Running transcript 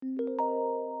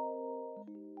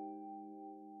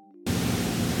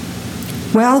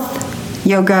Wealth,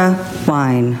 Yoga,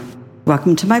 Wine.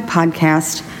 Welcome to my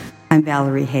podcast. I'm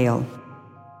Valerie Hale.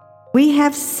 We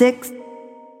have 6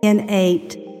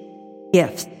 innate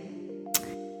gifts.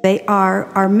 They are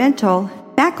our mental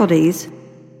faculties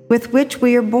with which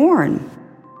we are born.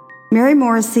 Mary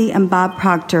Morrissey and Bob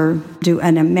Proctor do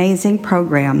an amazing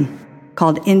program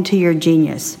called Into Your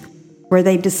Genius, where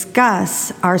they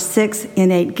discuss our 6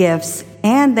 innate gifts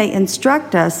and they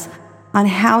instruct us on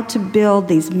how to build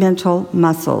these mental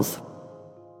muscles.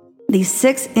 These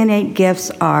 6 innate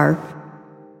gifts are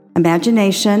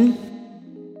imagination,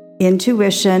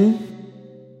 intuition,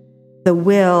 the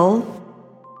will,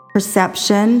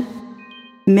 perception,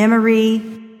 memory,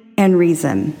 and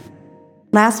reason.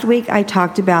 Last week I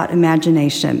talked about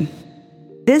imagination.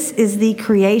 This is the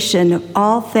creation of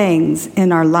all things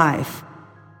in our life.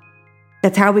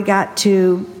 That's how we got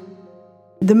to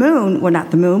the moon. Well, not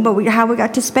the moon, but how we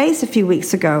got to space a few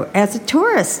weeks ago as a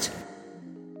tourist.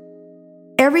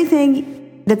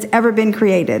 Everything that's ever been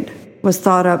created was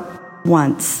thought up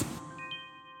once.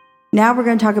 Now we're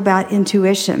going to talk about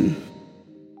intuition.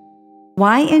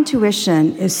 Why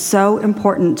intuition is so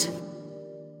important?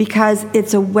 Because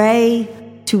it's a way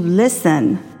to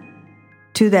listen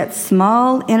to that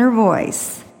small inner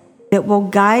voice that will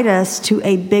guide us to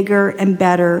a bigger and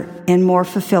better and more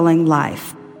fulfilling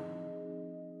life.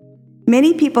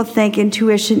 Many people think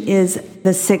intuition is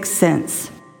the sixth sense,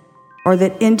 or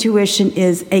that intuition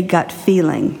is a gut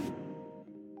feeling.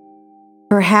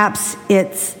 Perhaps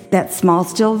it's that small,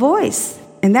 still voice,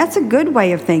 and that's a good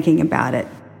way of thinking about it.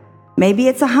 Maybe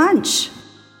it's a hunch.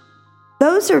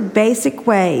 Those are basic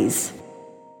ways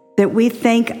that we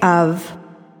think of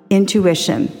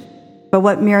intuition. But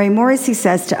what Mary Morrissey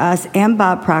says to us and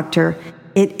Bob Proctor,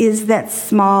 it is that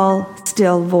small,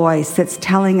 still voice that's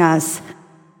telling us,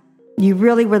 you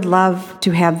really would love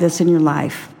to have this in your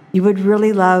life. You would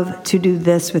really love to do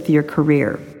this with your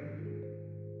career.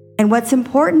 And what's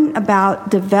important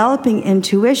about developing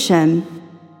intuition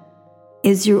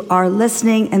is you are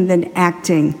listening and then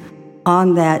acting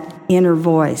on that inner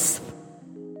voice.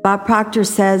 Bob Proctor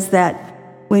says that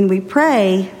when we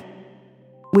pray,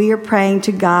 we are praying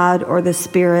to God or the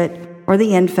Spirit or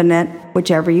the infinite,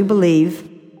 whichever you believe.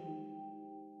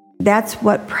 That's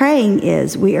what praying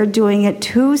is. We are doing it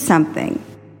to something.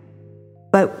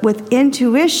 But with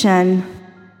intuition,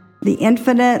 the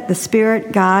infinite, the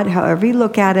Spirit, God, however you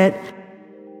look at it,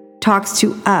 talks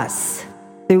to us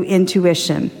through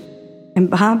intuition. And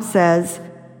Bob says,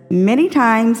 many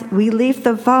times we leave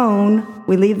the phone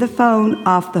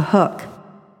off the hook,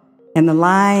 and the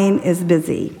line is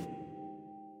busy.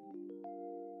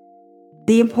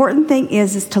 The important thing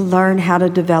is to learn how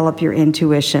to develop your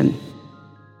intuition.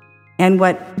 And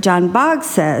what John Boggs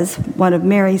says, one of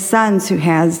Mary's sons who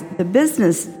has the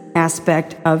business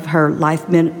aspect of her Life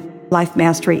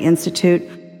Mastery Institute,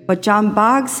 what John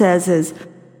Boggs says is,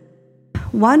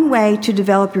 one way to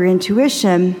develop your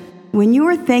intuition, when you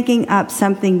are thinking up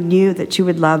something new that you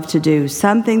would love to do,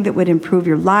 something that would improve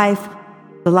your life,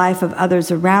 the life of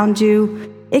others around you,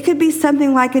 it could be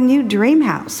something like a new dream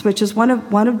house, which is one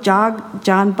of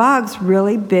John Boggs'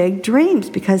 really big dreams,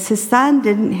 because his son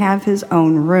didn't have his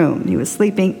own room. He was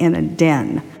sleeping in a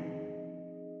den.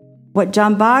 What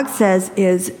John Boggs says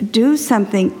is, do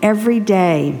something every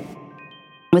day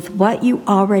with what you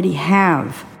already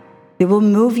have. It will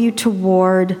move you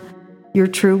toward your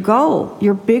true goal,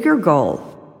 your bigger goal.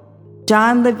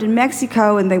 John lived in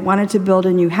Mexico and they wanted to build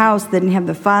a new house, they didn't have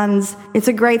the funds. It's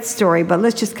a great story, but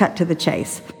let's just cut to the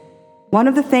chase. One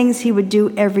of the things he would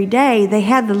do every day, they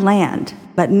had the land,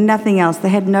 but nothing else. They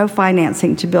had no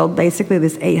financing to build basically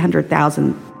this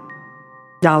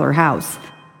 $800,000 house.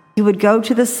 He would go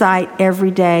to the site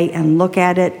every day and look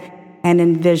at it and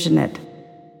envision it.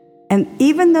 And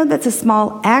even though that's a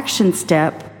small action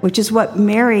step, which is what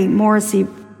Mary Morrissey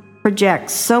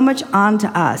projects so much onto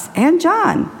us, and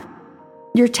John,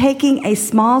 you're taking a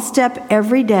small step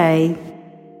every day.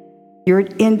 Your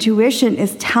intuition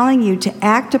is telling you to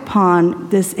act upon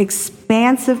this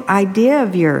expansive idea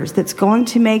of yours that's going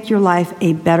to make your life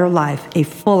a better life, a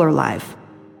fuller life.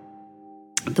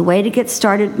 The way to get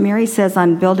started, Mary says,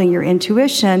 on building your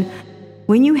intuition,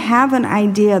 when you have an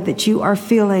idea that you are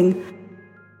feeling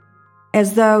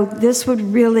as though this is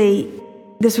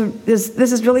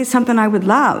really something I would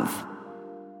love,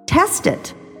 test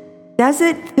it. Does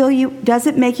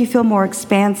it make you feel more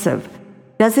expansive?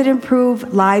 Does it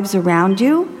improve lives around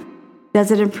you?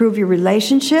 Does it improve your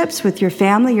relationships with your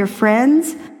family, your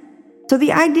friends? So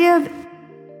the idea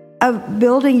of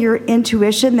building your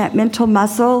intuition, that mental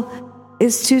muscle,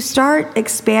 is to start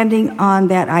expanding on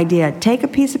that idea. Take a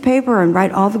piece of paper and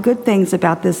write all the good things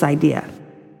about this idea.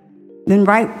 Then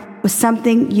write with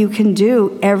something you can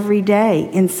do every day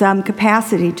in some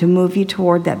capacity to move you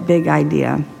toward that big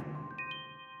idea.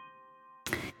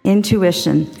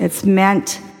 Intuition. It's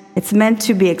meant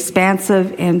to be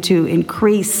expansive and to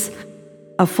increase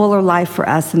a fuller life for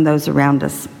us and those around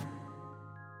us.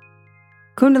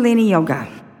 Kundalini Yoga.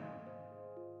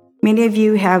 Many of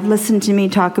you have listened to me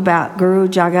talk about Guru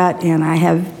Jagat, and I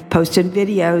have posted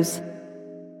videos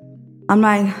on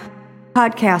my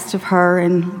podcast of her,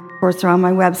 and of course they're on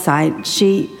my website.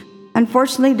 She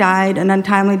unfortunately died an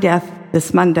untimely death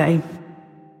this Monday.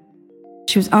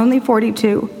 She was only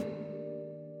 42.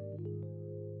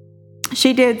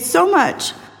 She did so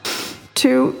much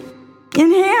to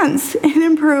enhance and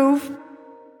improve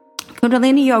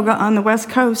Kundalini Yoga on the West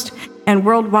Coast and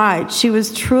worldwide. She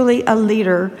was truly a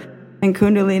leader in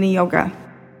Kundalini Yoga.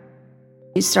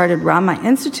 She started Rama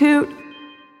Institute.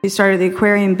 She started the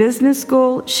Aquarium Business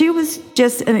School. She was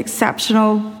just an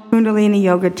exceptional Kundalini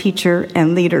Yoga teacher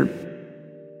and leader.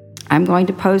 I'm going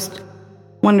to post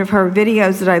one of her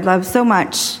videos that I love so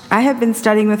much. I have been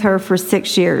studying with her for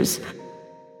 6 years.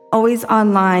 Always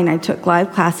online. I took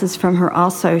live classes from her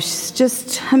also. She's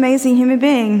just an amazing human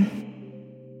being.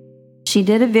 She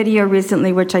did a video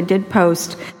recently, which I did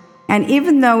post, and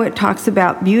even though it talks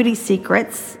about beauty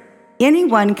secrets,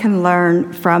 anyone can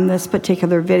learn from this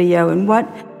particular video. And what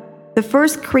the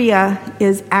first Kriya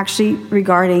is actually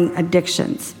regarding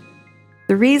addictions.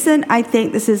 The reason I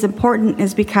think this is important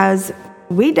is because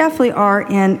we definitely are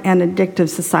in an addictive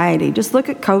society. Just look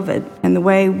at COVID and the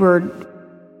way we're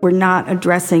not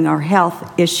addressing our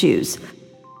health issues.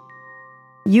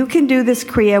 You can do this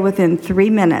Kriya within 3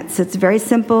 minutes. It's very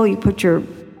simple. You put your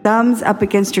thumbs up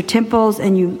against your temples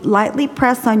and you lightly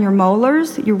press on your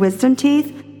molars, your wisdom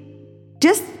teeth.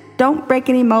 Just don't break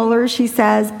any molars, she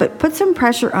says, but put some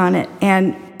pressure on it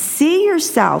and see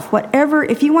yourself,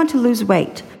 if you want to lose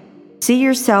weight, see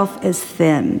yourself as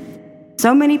thin.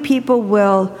 So many people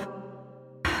will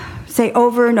say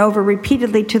over and over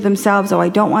repeatedly to themselves, I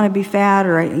don't want to be fat,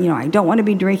 or I don't want to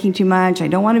be drinking too much, I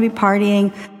don't want to be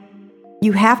partying.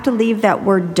 You have to leave that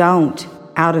word don't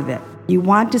out of it. You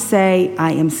want to say,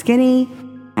 I am skinny,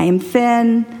 I am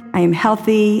thin, I am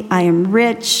healthy, I am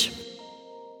rich,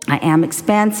 I am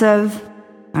expansive,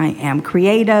 I am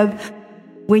creative.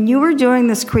 When you are doing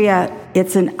this Kriya,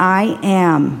 it's an I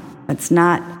am. It's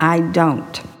not I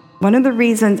don't. One of the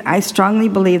reasons I strongly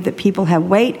believe that people have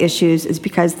weight issues is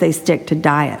because they stick to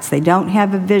diets. They don't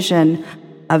have a vision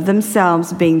of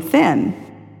themselves being thin.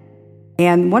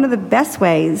 And one of the best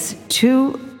ways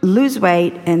to lose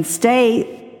weight and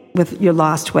stay with your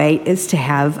lost weight is to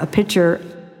have a picture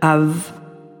of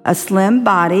a slim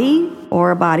body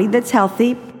or a body that's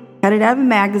healthy, cut it out of a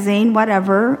magazine,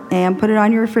 whatever, and put it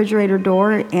on your refrigerator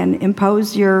door and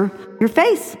impose your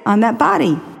face on that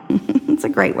body. It's a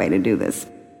great way to do this.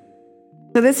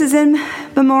 So this is in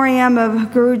memoriam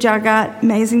of Guru Jagat,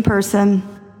 amazing person,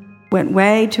 went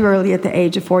way too early at the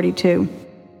age of 42,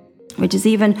 which is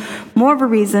even more of a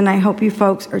reason I hope you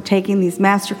folks are taking these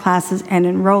master classes and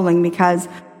enrolling, because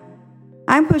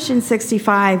I'm pushing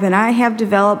 65, and I have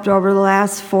developed over the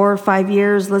last 4 or 5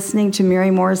 years listening to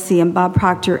Mary Morrissey and Bob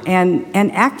Proctor and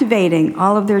activating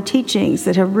all of their teachings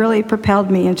that have really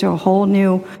propelled me into a whole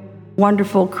new,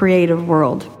 wonderful, creative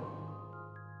world.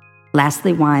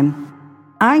 Lastly, wine.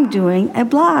 I'm doing a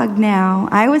blog now.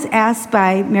 I was asked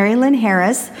by Mary Lynn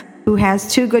Harris, who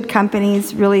has 2 good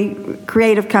companies, really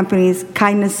creative companies,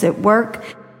 Kindness at Work,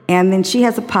 and then she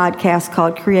has a podcast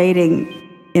called Creating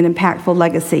an Impactful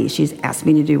Legacy. She's asked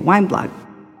me to do a wine blog.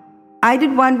 I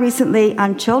did one recently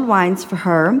on chilled wines for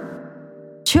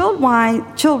her. Chilled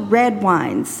red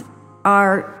wines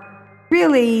are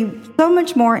really so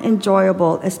much more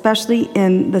enjoyable, especially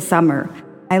in the summer.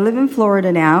 I live in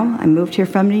Florida now. I moved here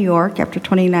from New York after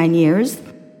 29 years.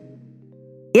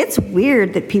 It's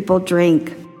weird that people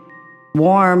drink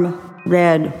warm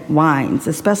red wines,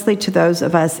 especially to those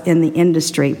of us in the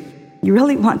industry. You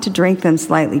really want to drink them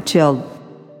slightly chilled.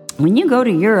 When you go to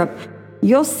Europe,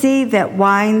 you'll see that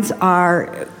wines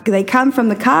they come from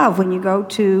the cave when you go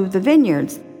to the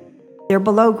vineyards. They're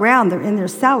below ground. They're in their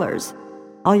cellars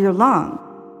all year long.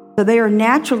 So they are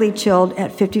naturally chilled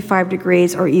at 55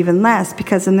 degrees or even less,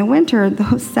 because in the winter,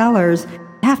 those cellars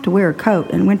have to wear a coat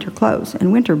and winter clothes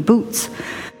and winter boots.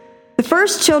 The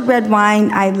first chilled red wine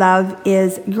I love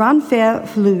is Grand Fer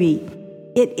Fleury.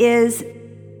 It is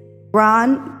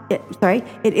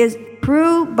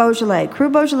Cru Beaujolais. Cru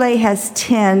Beaujolais has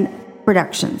 10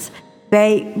 productions.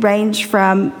 They range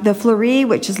from the Fleury,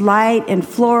 which is light and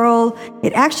floral.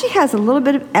 It actually has a little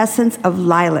bit of essence of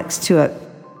lilacs to it.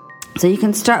 So you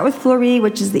can start with Fleury,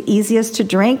 which is the easiest to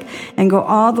drink, and go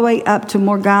all the way up to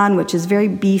Morgan, which is very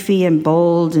beefy and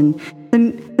bold and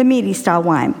the meaty style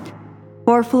wine.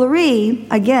 For Fleury,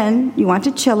 again, you want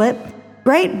to chill it.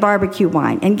 Great barbecue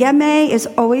wine. And Gamay is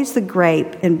always the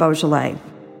grape in Beaujolais.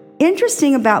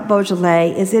 Interesting about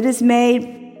Beaujolais is it is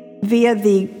made via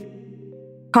the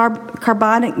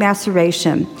carbonic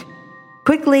maceration.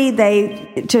 Quickly,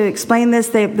 to explain this,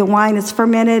 the wine is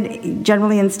fermented,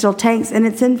 generally in steel tanks, and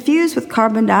it's infused with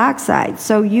carbon dioxide.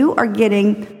 So you are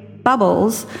getting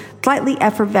bubbles, slightly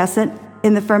effervescent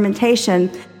in the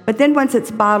fermentation, but then once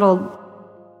it's bottled,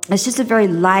 it's just a very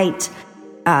light,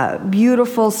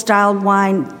 beautiful styled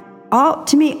wine.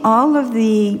 To me, all of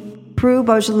the Cru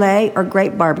Beaujolais are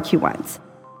great barbecue wines.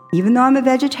 Even though I'm a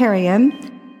vegetarian,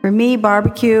 for me,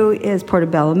 barbecue is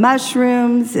portobello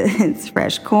mushrooms, it's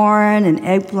fresh corn and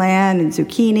eggplant and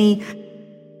zucchini.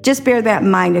 Just bear that in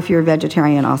mind if you're a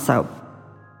vegetarian also.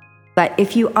 But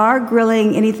if you are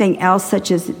grilling anything else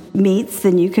such as meats,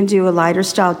 then you can do a lighter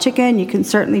style chicken. You can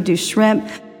certainly do shrimp.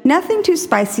 Nothing too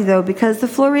spicy though, because the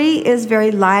Fleury is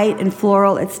very light and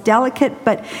floral. It's delicate,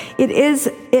 but it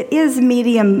is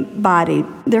medium bodied.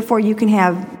 Therefore, you can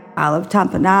have olive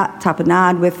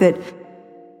tapenade with it.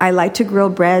 I like to grill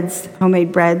breads,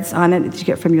 homemade breads on it that you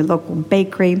get from your local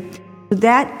bakery. So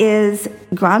that is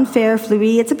Grand Fer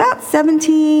Fleury. It's about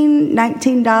 $17,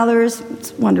 $19.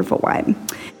 It's a wonderful wine.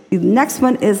 The next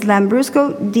one is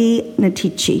Lambrusco di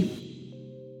Natici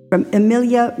from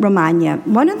Emilia-Romagna.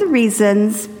 One of the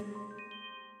reasons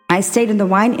I stayed in the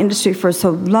wine industry for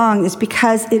so long is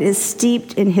because it is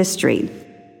steeped in history.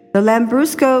 The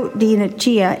Lambrusco di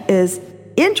Natici is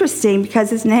interesting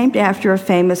because it's named after a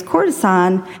famous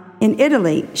courtesan in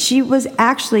Italy. She was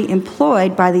actually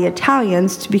employed by the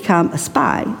Italians to become a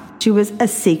spy. She was a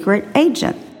secret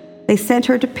agent. They sent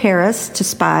her to Paris to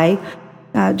spy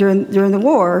during the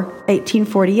war,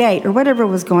 1848, or whatever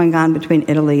was going on between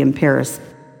Italy and Paris.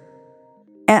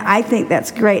 And I think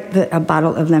that's great that a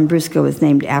bottle of Lambrusco is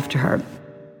named after her.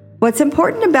 What's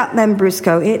important about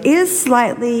Lambrusco, it is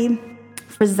slightly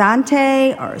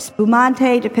frizzante or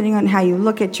spumante, depending on how you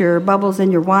look at your bubbles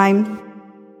in your wine.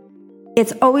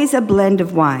 It's always a blend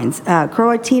of wines.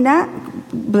 Croatina,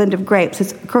 blend of grapes.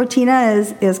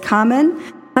 Croatina is common.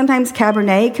 Sometimes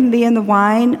Cabernet can be in the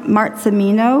wine.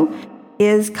 Marzemino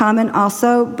is common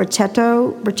also.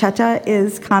 Braccetta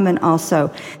is common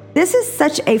also. This is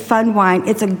such a fun wine.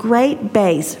 It's a great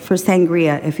base for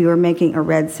sangria if you are making a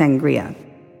red sangria.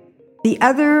 The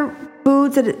other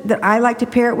foods that I like to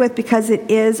pair it with, because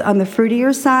it is on the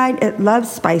fruitier side, it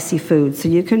loves spicy food. So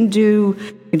you can do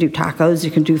tacos, you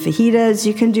can do fajitas,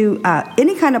 you can do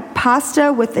any kind of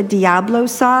pasta with a Diablo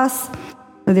sauce.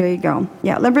 So there you go.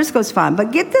 Yeah, Lambrusco's fun.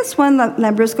 But get this one,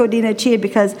 Lambrusco di Natici,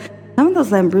 because some of those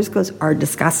Lambruscos are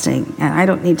disgusting, and I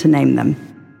don't need to name them.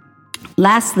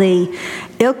 Lastly,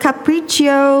 Il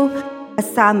Capriccio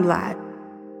Assemblage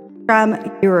from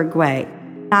Uruguay.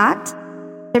 Not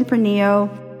Tempranillo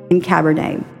and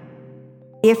Cabernet.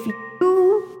 If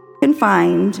you can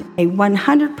find a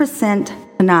 100%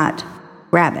 Tannat,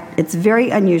 grab it. It's very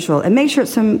unusual, and make sure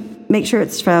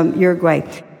it's from Uruguay.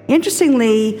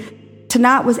 Interestingly,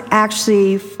 Tannat was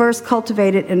actually first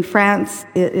cultivated in France.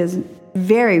 It is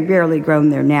very rarely grown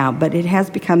there now, but it has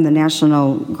become the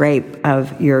national grape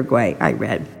of Uruguay, I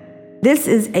read. This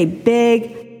is a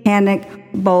big, tannic,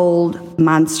 bold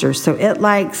monster, so it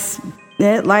likes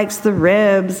the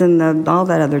ribs and all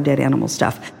that other dead animal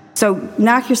stuff. So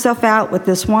knock yourself out with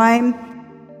this wine.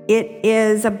 It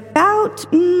is about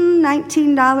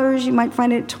 $19. You might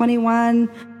find it at $21.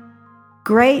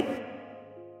 Great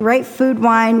food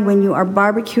wine when you are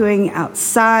barbecuing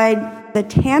outside. The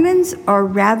tannins are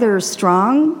rather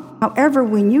strong. However,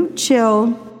 when you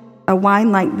chill a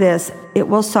wine like this, it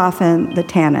will soften the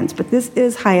tannins. But this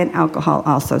is high in alcohol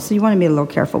also, so you want to be a little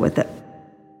careful with it.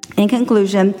 In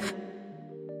conclusion,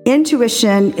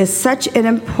 intuition is such an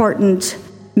important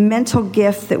mental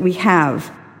gift that we have.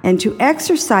 And to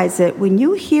exercise it, when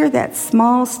you hear that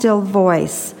small, still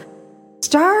voice,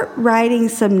 start writing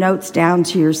some notes down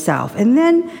to yourself. And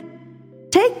then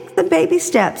take the baby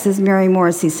steps, as Mary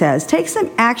Morrissey says. Take some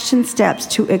action steps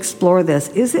to explore this.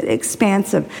 Is it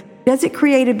expansive? Does it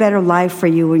create a better life for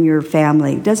you and your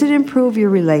family? Does it improve your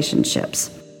relationships?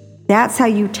 That's how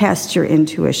you test your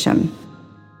intuition.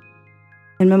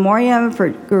 In memoriam for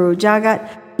Guru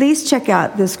Jagat, please check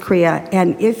out this Kriya.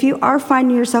 And if you are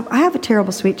finding yourself, I have a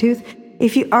terrible sweet tooth.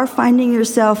 If you are finding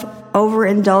yourself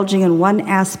overindulging in one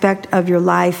aspect of your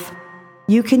life,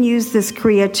 you can use this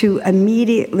Kriya to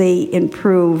immediately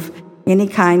improve any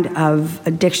kind of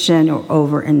addiction or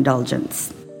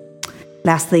overindulgence.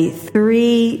 Lastly,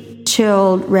 3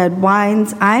 chilled red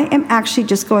wines. I am actually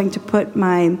just going to put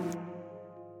my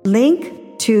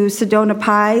link to Sedona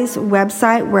Pie's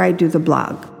website where I do the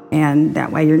blog. And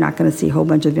that way you're not going to see a whole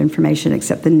bunch of information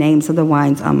except the names of the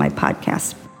wines on my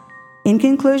podcast. In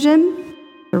conclusion,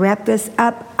 to wrap this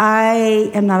up,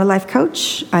 I am not a life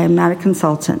coach. I am not a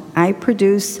consultant. I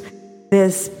produce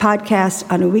this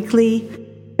podcast on a weekly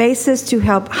basis to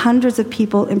help hundreds of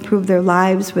people improve their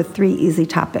lives with 3 easy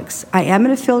topics. I am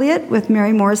an affiliate with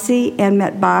Mary Morrissey and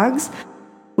Met Boggs.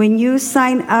 When you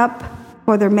sign up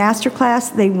for their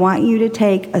masterclass, they want you to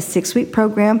take a 6-week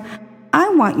program. I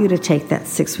want you to take that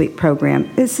 6-week program.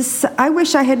 I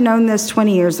wish I had known this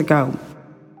 20 years ago,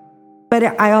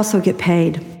 but I also get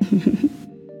paid.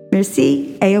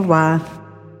 Merci et au revoir.